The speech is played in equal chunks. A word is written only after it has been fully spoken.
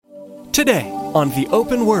Today on The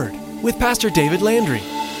Open Word with Pastor David Landry.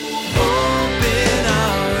 Open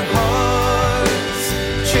our hearts,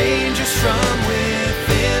 change us from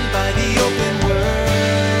within by the open word.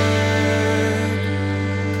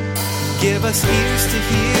 Give us ears to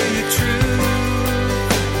hear your truth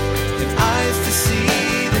and eyes to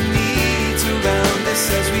see the needs around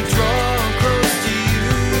us as we draw close to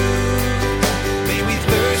you. May we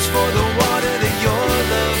thirst for the water that your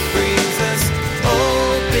love brings us.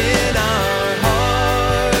 Open our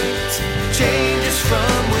hearts, change us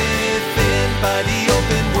from within by the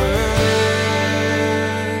open word.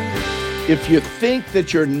 If you think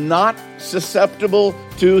that you're not susceptible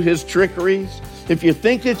to his trickeries, if you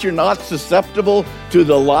think that you're not susceptible to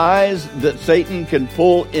the lies that Satan can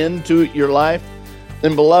pull into your life,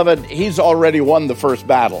 then beloved, he's already won the first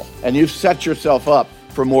battle, and you've set yourself up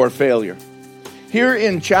for more failure. Here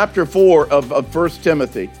in chapter 4 of 1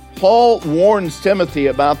 Timothy, Paul warns Timothy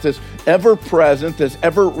about this ever-present, this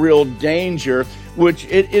ever-real danger, which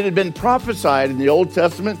it had been prophesied in the Old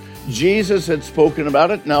Testament. Jesus had spoken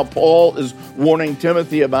about it. Now Paul is warning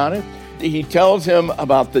Timothy about it. He tells him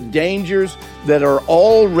about the dangers that are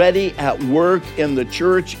already at work in the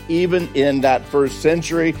church, even in that first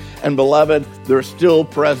century. And beloved, they're still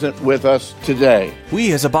present with us today.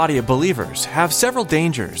 We as a body of believers have several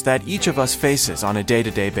dangers that each of us faces on a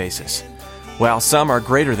day-to-day basis. While some are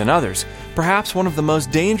greater than others, perhaps one of the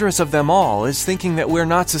most dangerous of them all is thinking that we're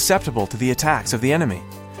not susceptible to the attacks of the enemy.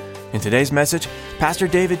 In today's message, Pastor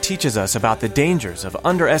David teaches us about the dangers of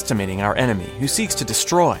underestimating our enemy who seeks to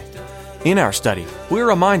destroy. In our study, we're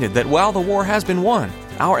reminded that while the war has been won,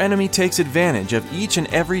 our enemy takes advantage of each and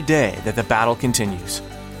every day that the battle continues.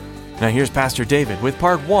 Now here's Pastor David with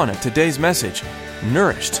part 1 of today's message,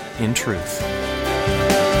 Nourished in Truth.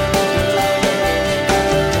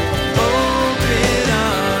 Open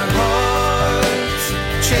our hearts,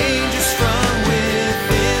 change us from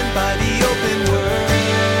within by the open word.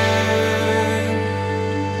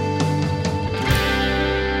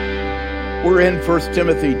 We're in 1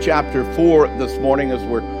 Timothy chapter 4 this morning as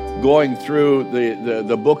we're going through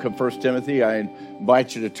the book of 1 Timothy. I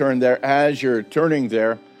invite you to turn there. As you're turning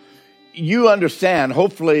there, you understand,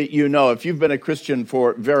 hopefully you know, if you've been a Christian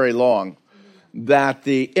for very long, that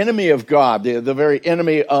the enemy of God, the very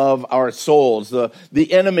enemy of our souls,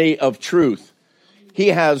 the enemy of truth, he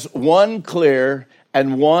has one clear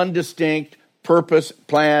and one distinct purpose,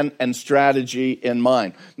 plan, and strategy in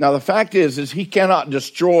mind. Now, the fact is he cannot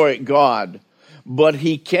destroy God, but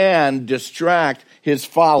he can distract his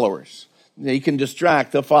followers. He can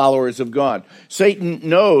distract the followers of God. Satan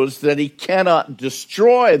knows that he cannot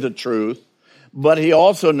destroy the truth, but he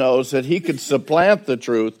also knows that he could supplant the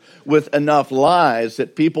truth with enough lies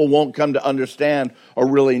that people won't come to understand or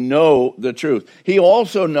really know the truth. He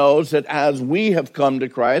also knows that as we have come to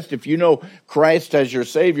Christ, if you know Christ as your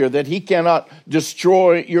Savior, that he cannot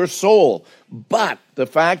destroy your soul. But the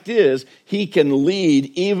fact is, he can lead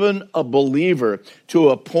even a believer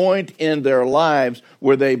to a point in their lives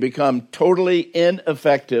where they become totally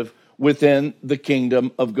ineffective within the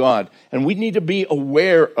kingdom of God. And we need to be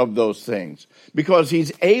aware of those things because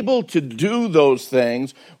he's able to do those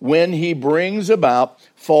things when he brings about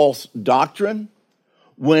false doctrine,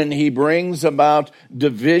 when he brings about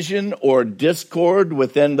division or discord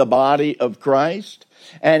within the body of Christ.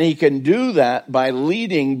 And he can do that by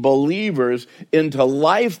leading believers into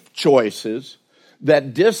life choices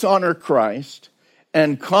that dishonor Christ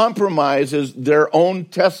and compromises their own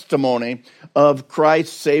testimony of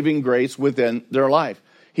Christ's saving grace within their life.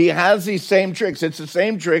 He has these same tricks. It's the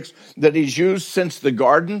same tricks that he's used since the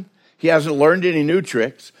garden. He hasn't learned any new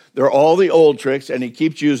tricks. They're all the old tricks, and he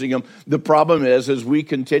keeps using them. The problem is we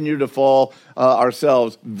continue to fall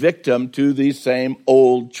ourselves victim to these same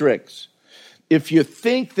old tricks. If you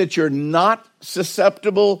think that you're not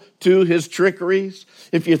susceptible to his trickeries,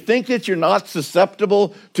 if you think that you're not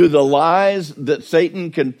susceptible to the lies that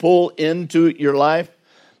Satan can pull into your life,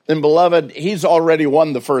 then beloved, he's already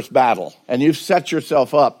won the first battle, and you've set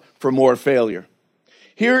yourself up for more failure.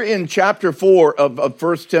 Here in chapter 4 of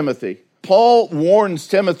 1 Timothy, Paul warns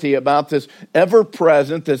Timothy about this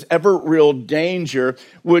ever-present, this ever-real danger,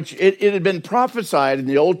 which it had been prophesied in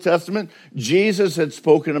the Old Testament. Jesus had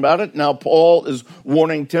spoken about it. Now Paul is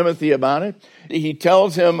warning Timothy about it. He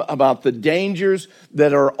tells him about the dangers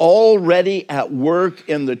that are already at work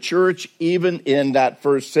in the church, even in that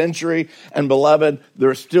first century. And beloved,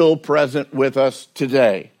 they're still present with us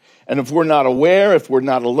today. And if we're not aware, if we're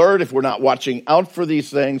not alert, if we're not watching out for these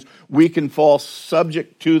things, we can fall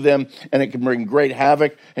subject to them, and it can bring great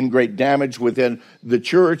havoc and great damage within the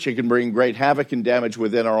church. It can bring great havoc and damage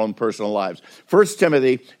within our own personal lives. 1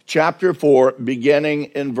 Timothy chapter 4, beginning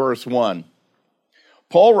in verse 1.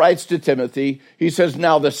 Paul writes to Timothy, he says,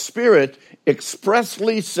 "Now the Spirit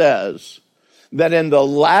expressly says that in the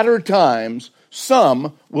latter times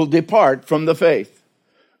some will depart from the faith,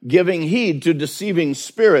 giving heed to deceiving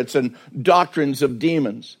spirits and doctrines of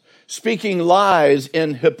demons, speaking lies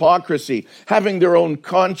in hypocrisy, having their own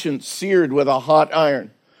conscience seared with a hot iron,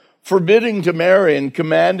 forbidding to marry and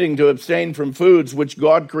commanding to abstain from foods which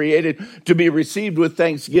God created to be received with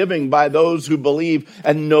thanksgiving by those who believe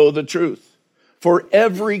and know the truth. For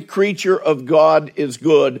every creature of God is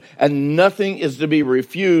good, and nothing is to be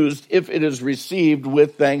refused if it is received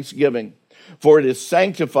with thanksgiving. For it is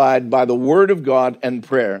sanctified by the word of God and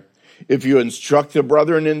prayer. If you instruct the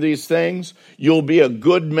brethren in these things, you'll be a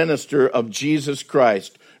good minister of Jesus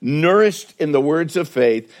Christ, nourished in the words of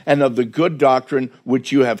faith and of the good doctrine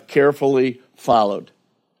which you have carefully followed."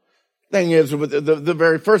 Thing is, the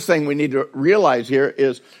very first thing we need to realize here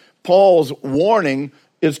is Paul's warning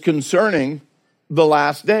is concerning the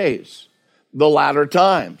last days, the latter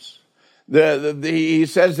times. He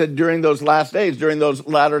says that during those last days, during those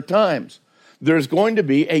latter times, there's going to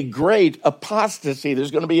be a great apostasy.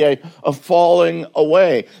 There's going to be a falling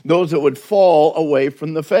away, those that would fall away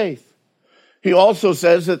from the faith. He also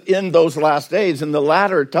says that in those last days, in the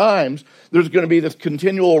latter times, there's going to be this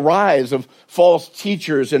continual rise of false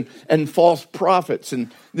teachers and false prophets.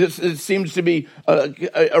 And this it seems to be a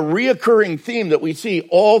reoccurring theme that we see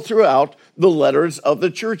all throughout the letters of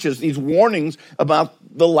the churches. These warnings about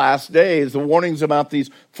the last days, the warnings about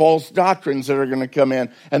these false doctrines that are going to come in,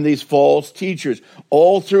 and these false teachers,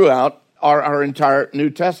 all throughout our entire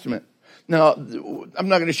New Testament. Now, I'm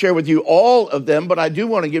not going to share with you all of them, but I do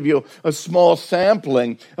want to give you a small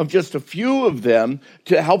sampling of just a few of them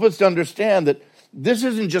to help us to understand that this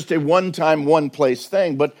isn't just a one-time, one-place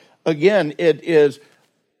thing, but again, it is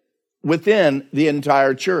within the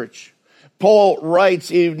entire church. Paul writes,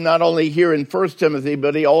 not only here in 1 Timothy,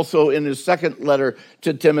 but he also in his second letter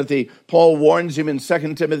to Timothy, Paul warns him in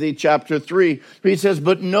 2 Timothy chapter 3. He says,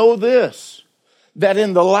 "But know this, that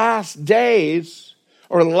in the last days,"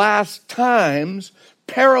 or last times,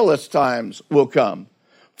 perilous times will come.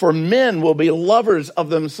 For men will be lovers of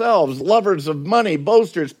themselves, lovers of money,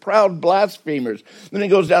 boasters, proud blasphemers. Then he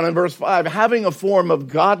goes down in verse 5, having a form of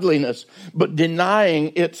godliness, but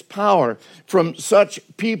denying its power. From such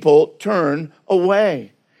people turn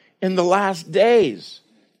away. In the last days,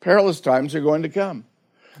 perilous times are going to come.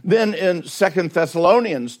 Then in 2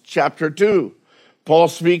 Thessalonians chapter 2, Paul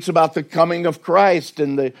speaks about the coming of Christ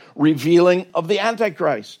and the revealing of the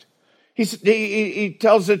Antichrist. He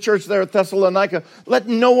tells the church there at Thessalonica, "Let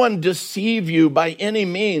no one deceive you by any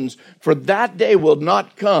means, for that day will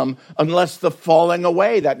not come unless the falling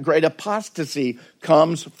away, that great apostasy,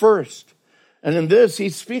 comes first." And in this, he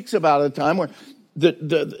speaks about a time where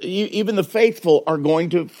even the faithful are going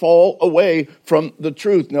to fall away from the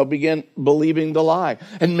truth, and they'll begin believing the lie.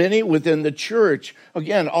 And many within the church,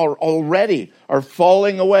 again, are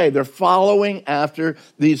falling away. They're following after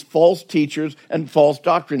these false teachers and false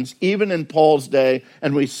doctrines, even in Paul's day,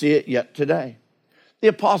 and we see it yet today. The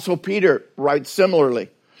Apostle Peter writes similarly.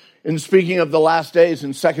 In speaking of the last days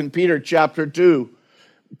in 2 Peter chapter 2,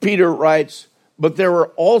 Peter writes, "But there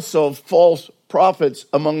were also false prophets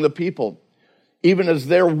among the people, even as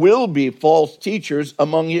there will be false teachers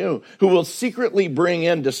among you, who will secretly bring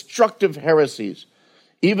in destructive heresies,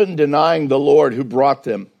 even denying the Lord who brought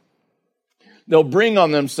them. They'll bring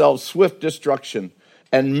on themselves swift destruction,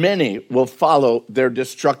 and many will follow their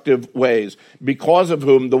destructive ways, because of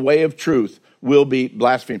whom the way of truth will be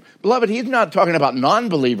blasphemed." Beloved, he's not talking about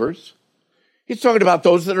non-believers. He's talking about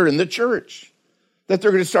those that are in the church, that they're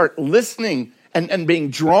going to start listening and being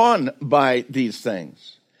drawn by these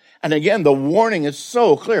things. And again, the warning is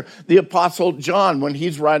so clear. The Apostle John, when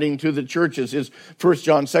he's writing to the churches, is 1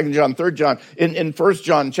 John, 2 John, 3 John. In 1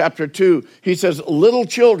 John chapter 2, he says, "Little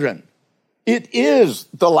children, it is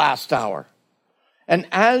the last hour. And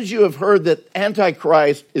as you have heard that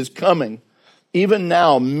Antichrist is coming, even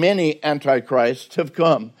now many Antichrists have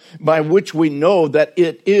come, by which we know that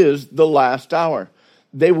it is the last hour.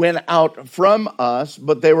 They went out from us,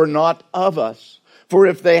 but they were not of us. For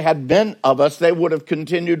if they had been of us, they would have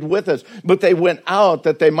continued with us. But they went out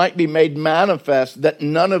that they might be made manifest that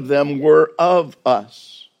none of them were of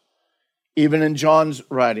us." Even in John's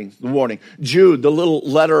writings, the warning. Jude, the little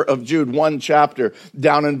letter of Jude, 1 chapter,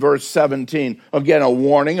 down in verse 17. Again, a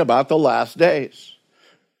warning about the last days.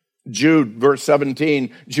 Jude, verse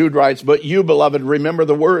 17, Jude writes, "But you, beloved, remember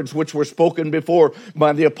the words which were spoken before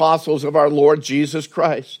by the apostles of our Lord Jesus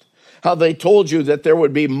Christ, how they told you that there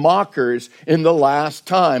would be mockers in the last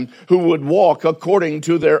time who would walk according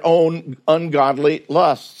to their own ungodly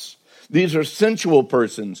lusts. These are sensual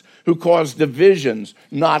persons who cause divisions,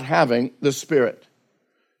 not having the Spirit."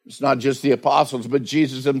 It's not just the apostles, but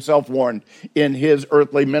Jesus himself warned in his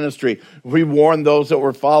earthly ministry. We warned those that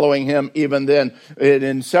were following him even then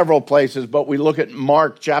in several places, but we look at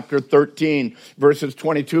Mark chapter 13, verses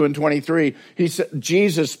 22 and 23. He said,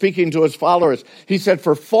 Jesus speaking to his followers, he said,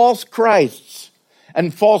 "For false Christs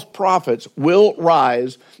and false prophets will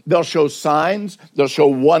rise. They'll show signs, they'll show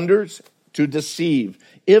wonders to deceive,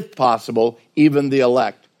 if possible, even the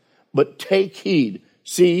elect. But take heed.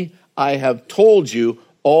 See, I have told you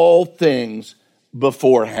all things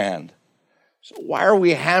beforehand." So why are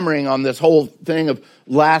we hammering on this whole thing of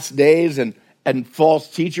last days and false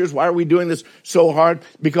teachers? Why are we doing this so hard?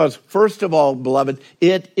 Because first of all, beloved,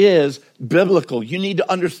 it is biblical. You need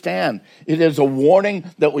to understand. It is a warning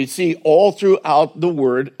that we see all throughout the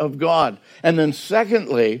Word of God. And then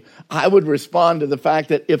secondly, I would respond to the fact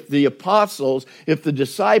that if the apostles, if the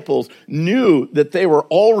disciples knew that they were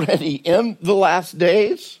already in the last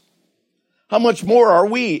days, how much more are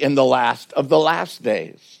we in the last of the last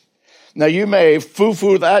days? Now, you may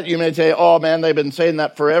foo-foo that. You may say, "Oh, man, they've been saying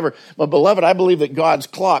that forever." But, beloved, I believe that God's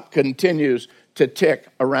clock continues to tick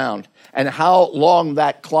around. And how long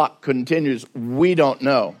that clock continues, we don't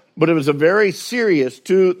know. But it was a very serious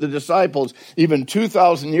to the disciples, even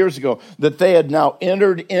 2,000 years ago, that they had now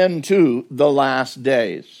entered into the last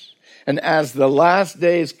days. And as the last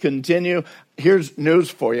days continue, here's news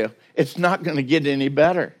for you. It's not going to get any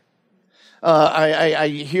better. I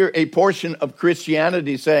hear a portion of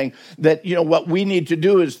Christianity saying that, what we need to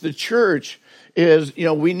do as the church is,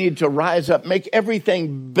 we need to rise up, make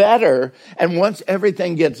everything better. And once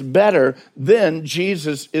everything gets better, then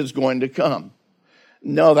Jesus is going to come.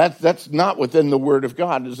 No, that's not within the Word of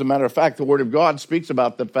God. As a matter of fact, the Word of God speaks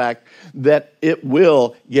about the fact that it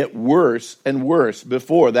will get worse and worse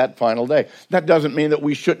before that final day. That doesn't mean that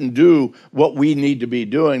we shouldn't do what we need to be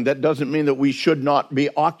doing. That doesn't mean that we should not be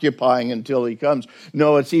occupying until He comes.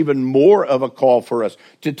 No, it's even more of a call for us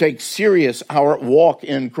to take serious our walk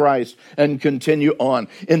in Christ and continue on.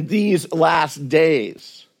 In these last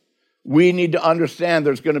days, we need to understand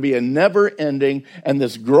there's going to be a never-ending and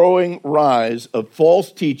this growing rise of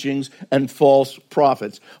false teachings and false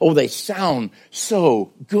prophets. Oh, they sound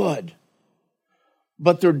so good.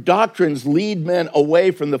 But their doctrines lead men away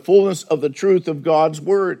from the fullness of the truth of God's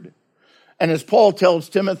word. And as Paul tells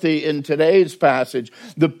Timothy in today's passage,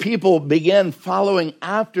 the people began following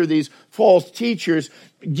after these false teachers,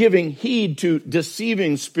 giving heed to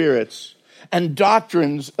deceiving spirits and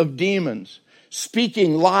doctrines of demons,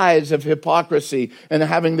 speaking lies of hypocrisy and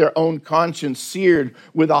having their own conscience seared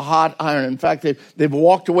with a hot iron. In fact, they've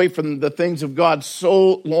walked away from the things of God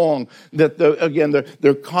so long that,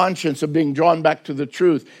 their conscience of being drawn back to the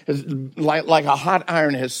truth, is like a hot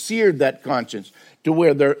iron, has seared that conscience to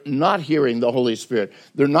where they're not hearing the Holy Spirit.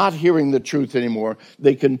 They're not hearing the truth anymore.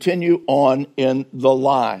 They continue on in the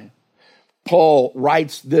lie. Paul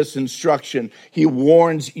writes this instruction. He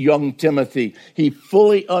warns young Timothy. He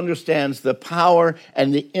fully understands the power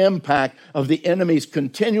and the impact of the enemy's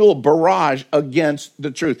continual barrage against the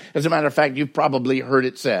truth. As a matter of fact, you've probably heard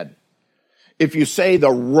it said, if you say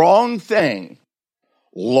the wrong thing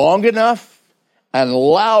long enough and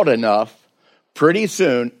loud enough, pretty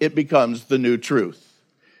soon it becomes the new truth.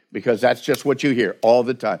 Because that's just what you hear all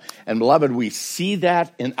the time. And beloved, we see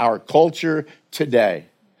that in our culture today.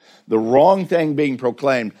 The wrong thing being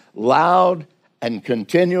proclaimed loud and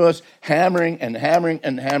continuous, hammering and hammering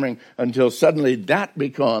and hammering until suddenly that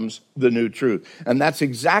becomes the new truth. And that's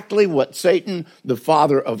exactly what Satan, the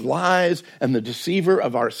father of lies and the deceiver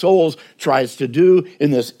of our souls, tries to do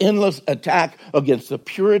in this endless attack against the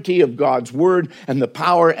purity of God's word and the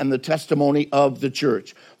power and the testimony of the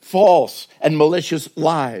church. False and malicious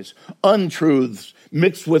lies, untruths,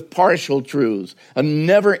 mixed with partial truths, a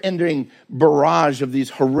never-ending barrage of these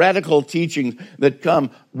heretical teachings that come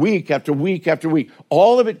week after week after week,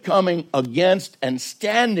 all of it coming against and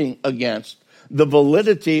standing against the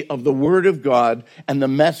validity of the Word of God and the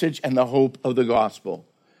message and the hope of the gospel.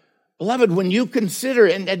 Beloved, when you consider,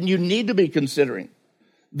 and you need to be considering,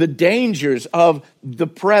 the dangers of the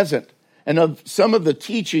present and of some of the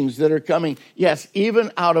teachings that are coming, yes,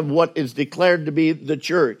 even out of what is declared to be the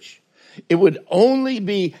church, it would only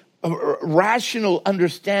be a rational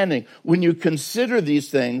understanding when you consider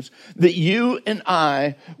these things that you and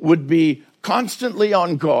I would be constantly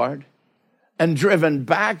on guard and driven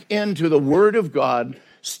back into the Word of God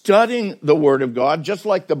studying the Word of God, just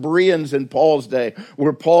like the Bereans in Paul's day,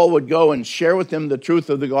 where Paul would go and share with them the truth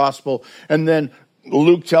of the gospel. And then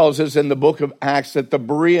Luke tells us in the book of Acts that the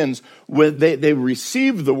Bereans, when they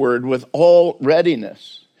received the Word with all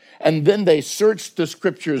readiness. And then they searched the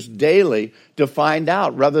Scriptures daily to find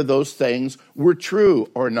out whether those things were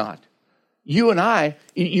true or not. You and I,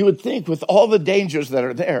 you would think with all the dangers that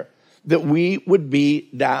are there, that we would be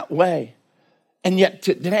that way. And yet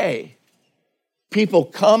today, people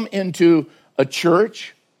come into a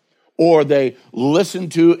church or they listen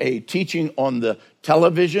to a teaching on the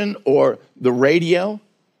television or the radio,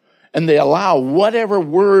 and they allow whatever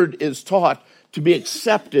word is taught to be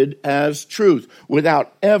accepted as truth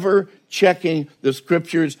without ever checking the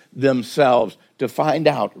Scriptures themselves to find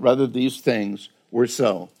out whether these things were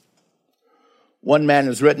so. One man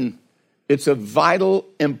has written, it's of vital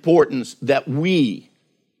importance that we,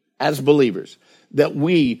 as believers, that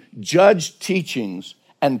we judge teachings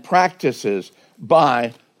and practices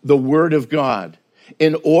by the Word of God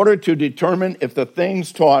in order to determine if the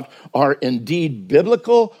things taught are indeed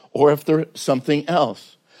biblical or if they're something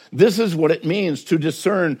else. This is what it means to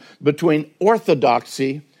discern between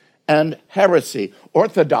orthodoxy and heresy.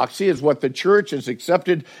 Orthodoxy is what the church has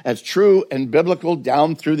accepted as true and biblical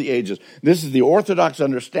down through the ages. This is the orthodox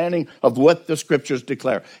understanding of what the Scriptures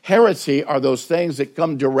declare. Heresy are those things that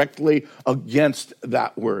come directly against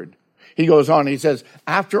that word. He goes on, he says,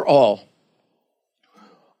 after all,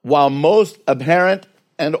 while most apparent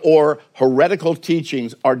and or heretical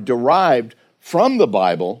teachings are derived from the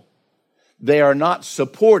Bible, they are not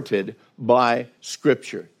supported by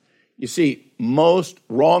Scripture. You see, most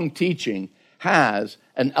wrong teaching has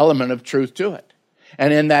an element of truth to it.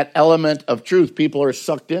 And in that element of truth, people are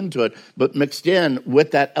sucked into it. But mixed in with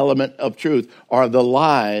that element of truth are the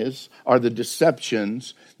lies, are the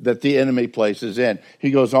deceptions that the enemy places in. He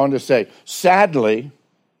goes on to say, sadly,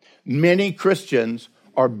 many Christians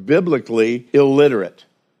are biblically illiterate.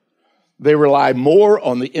 They rely more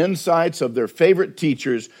on the insights of their favorite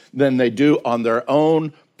teachers than they do on their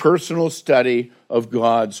own personal study of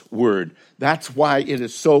God's Word. That's why it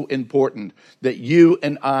is so important that you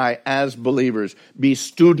and I, as believers, be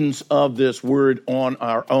students of this Word on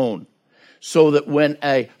our own, so that when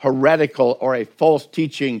a heretical or a false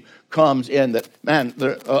teaching comes in, that, man,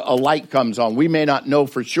 a light comes on. We may not know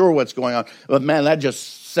for sure what's going on, but man, that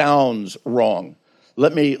just sounds wrong.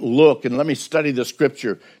 Let me look and let me study the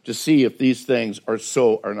Scripture to see if these things are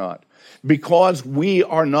so or not. Because we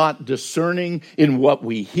are not discerning in what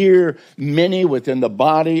we hear, many within the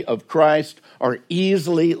body of Christ are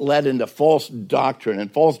easily led into false doctrine.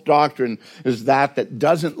 And false doctrine is that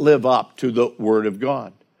doesn't live up to the Word of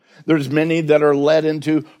God. There's many that are led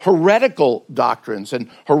into heretical doctrines. And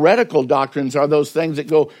heretical doctrines are those things that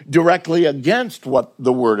go directly against what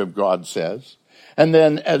the Word of God says. And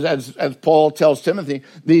then, as Paul tells Timothy,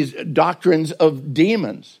 these doctrines of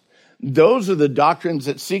demons. Those are the doctrines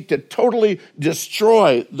that seek to totally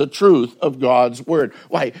destroy the truth of God's Word.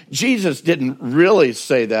 Why? Jesus didn't really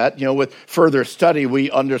say that. You know, with further study, we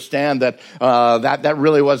understand that that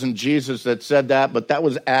really wasn't Jesus that said that, but that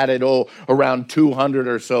was added, around 200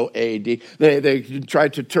 or so AD. They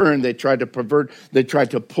tried to turn, they tried to pervert, they tried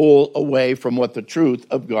to pull away from what the truth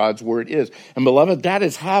of God's Word is. And beloved, that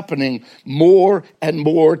is happening more and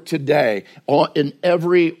more today in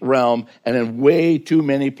every realm and in way too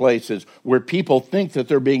many places, where people think that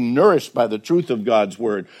they're being nourished by the truth of God's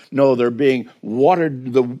Word. No, they're being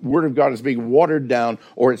watered. The Word of God is being watered down,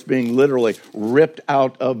 or it's being literally ripped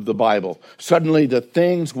out of the Bible. Suddenly, the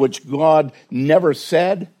things which God never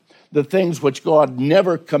said, the things which God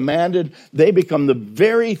never commanded, they become the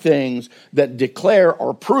very things that declare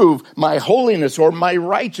or prove my holiness or my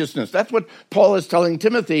righteousness. That's what Paul is telling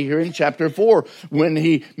Timothy here in chapter 4 when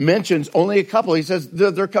he mentions only a couple. He says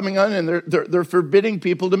they're coming on and they're forbidding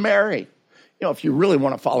people to marry. You know, if you really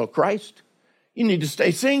want to follow Christ, you need to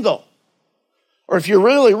stay single. Or if you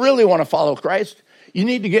really, really want to follow Christ, you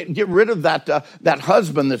need to get rid of that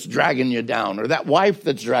husband that's dragging you down, or that wife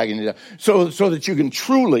that's dragging you down, so that you can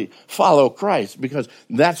truly follow Christ, because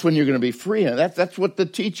that's when you're going to be free. And that's what the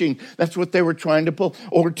teaching, that's what they were trying to pull.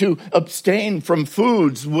 Or to abstain from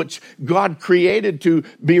foods which God created to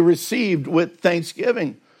be received with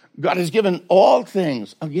thanksgiving. God has given all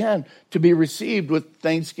things, again, to be received with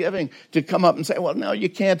thanksgiving. To come up and say, well, no, you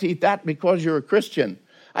can't eat that because you're a Christian.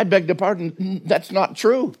 I beg to pardon, that's not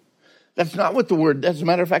true. That's not what the Word, as a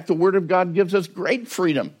matter of fact, the Word of God gives us great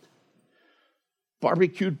freedom.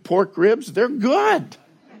 Barbecued pork ribs, they're good.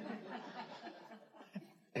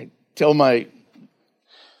 I tell my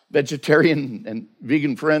vegetarian and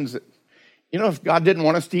vegan friends that, you know, if God didn't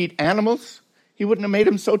want us to eat animals, He wouldn't have made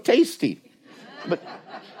them so tasty.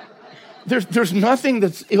 There's nothing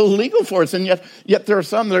that's illegal for us, and yet there are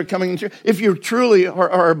some that are coming into. If you truly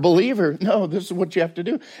are a believer, no, this is what you have to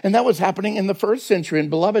do. And that was happening in the first century. And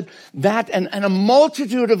beloved, that and a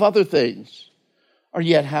multitude of other things are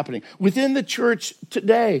yet happening. Within the church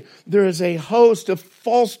today, there is a host of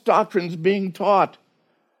false doctrines being taught.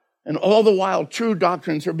 And all the while, true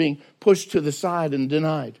doctrines are being pushed to the side and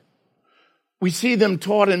denied. We see them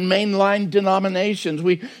taught in mainline denominations.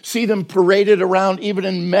 We see them paraded around even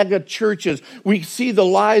in mega churches. We see the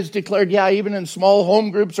lies declared, even in small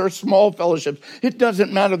home groups or small fellowships. It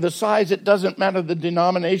doesn't matter the size. It doesn't matter the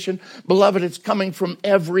denomination. Beloved, it's coming from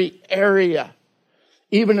every area.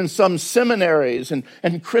 Even in some seminaries and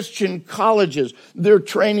Christian colleges, they're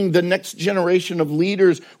training the next generation of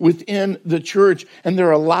leaders within the church, and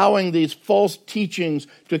they're allowing these false teachings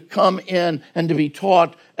to come in and to be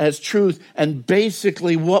taught as truth. And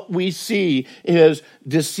basically what we see is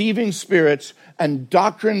deceiving spirits and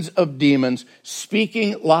doctrines of demons,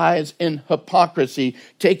 speaking lies in hypocrisy,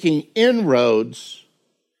 taking inroads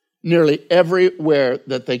nearly everywhere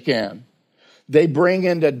that they can. They bring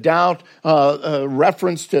into doubt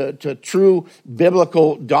reference to true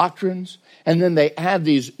biblical doctrines, and then they add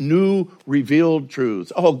these new revealed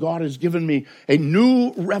truths. Oh, God has given me a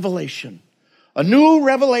new revelation. A new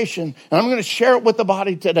revelation, and I'm going to share it with the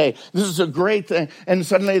body today. This is a great thing. And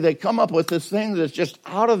suddenly they come up with this thing that's just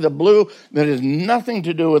out of the blue that has nothing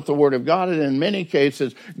to do with the Word of God, and in many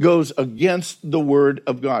cases goes against the Word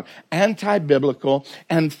of God. Anti-biblical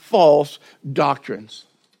and false doctrines.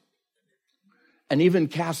 And even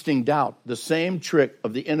casting doubt, the same trick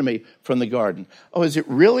of the enemy from the garden. Oh, is it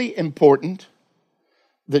really important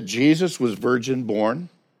that Jesus was virgin born?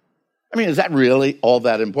 I mean, is that really all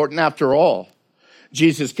that important? After all,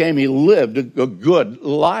 Jesus came, he lived a good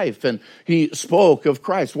life, and he spoke of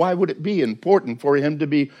Christ. Why would it be important for him to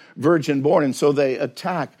be virgin born? And so they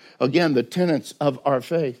attack, again, the tenets of our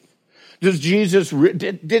faith. Does Jesus,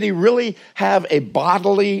 did he really have a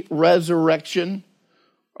bodily resurrection?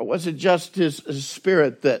 Or was it just his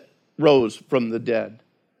spirit that rose from the dead?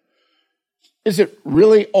 Is it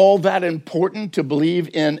really all that important to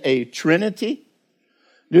believe in a Trinity?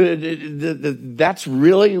 That's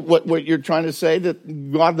really what you're trying to say,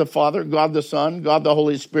 that God the Father, God the Son, God the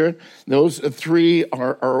Holy Spirit, those three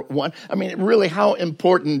are one. I mean, really, how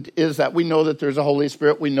important is that? We know that there's a Holy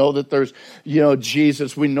Spirit. We know that there's,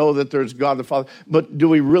 Jesus. We know that there's God the Father. But do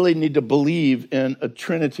we really need to believe in a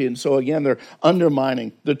Trinity? And so again, they're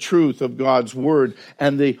undermining the truth of God's Word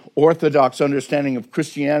and the orthodox understanding of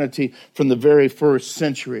Christianity from the very first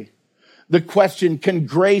century. The question, can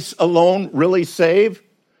grace alone really save?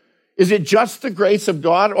 Is it just the grace of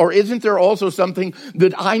God, or isn't there also something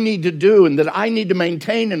that I need to do and that I need to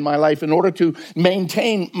maintain in my life in order to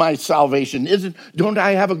maintain my salvation? Don't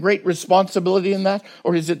I have a great responsibility in that?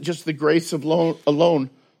 Or is it just the grace of alone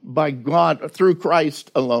by God through Christ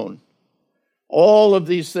alone? All of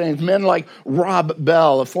these things, men like Rob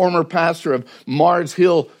Bell, a former pastor of Mars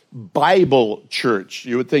Hill Bible Church.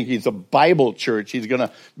 You would think he's a Bible church. He's going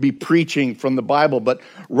to be preaching from the Bible. But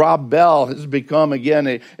Rob Bell has become, again,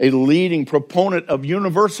 a leading proponent of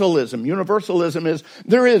universalism. Universalism is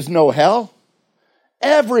there is no hell.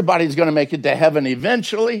 Everybody's going to make it to heaven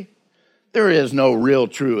eventually. There is no real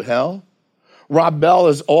true hell. Rob Bell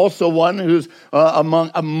is also one who's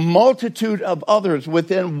among a multitude of others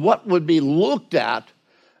within what would be looked at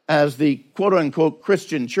as the quote-unquote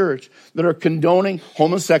Christian church that are condoning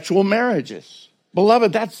homosexual marriages.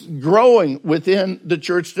 Beloved, that's growing within the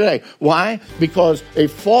church today. Why? Because a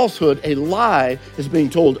falsehood, a lie, is being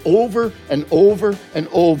told over and over and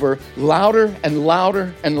over, louder and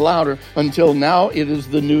louder and louder, until now it is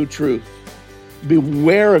the new truth.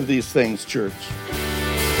 Beware of these things, church.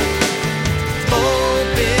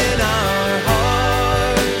 Open our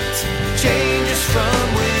hearts, change us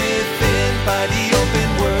from within by the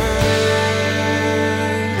open word.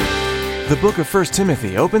 The book of 1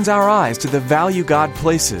 Timothy opens our eyes to the value God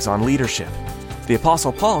places on leadership. The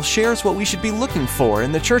Apostle Paul shares what we should be looking for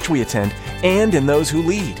in the church we attend and in those who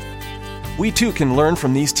lead. We too can learn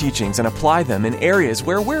from these teachings and apply them in areas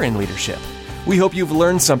where we're in leadership. We hope you've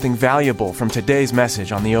learned something valuable from today's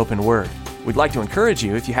message on the open word. We'd like to encourage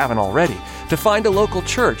you, if you haven't already, to find a local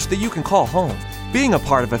church that you can call home. Being a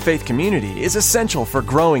part of a faith community is essential for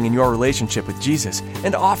growing in your relationship with Jesus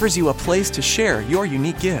and offers you a place to share your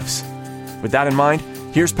unique gifts. With that in mind,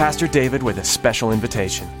 here's Pastor David with a special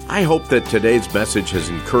invitation. I hope that today's message has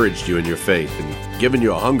encouraged you in your faith and given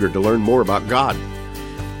you a hunger to learn more about God.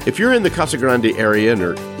 If you're in the Casa Grande area and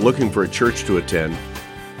are looking for a church to attend,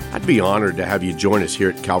 I'd be honored to have you join us here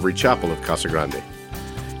at Calvary Chapel of Casa Grande.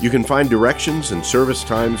 You can find directions and service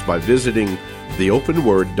times by visiting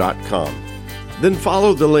theopenword.com. Then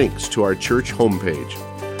follow the links to our church homepage.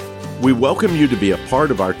 We welcome you to be a part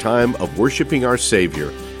of our time of worshiping our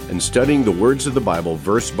Savior and studying the words of the Bible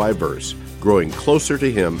verse by verse, growing closer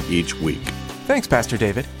to Him each week. Thanks, Pastor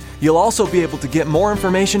David. You'll also be able to get more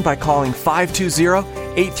information by calling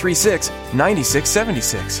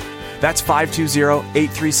 520-836-9676. That's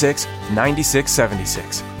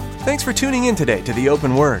 520-836-9676. Thanks for tuning in today to The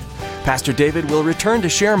Open Word. Pastor David will return to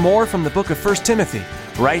share more from the book of 1 Timothy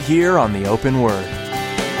right here on The Open Word.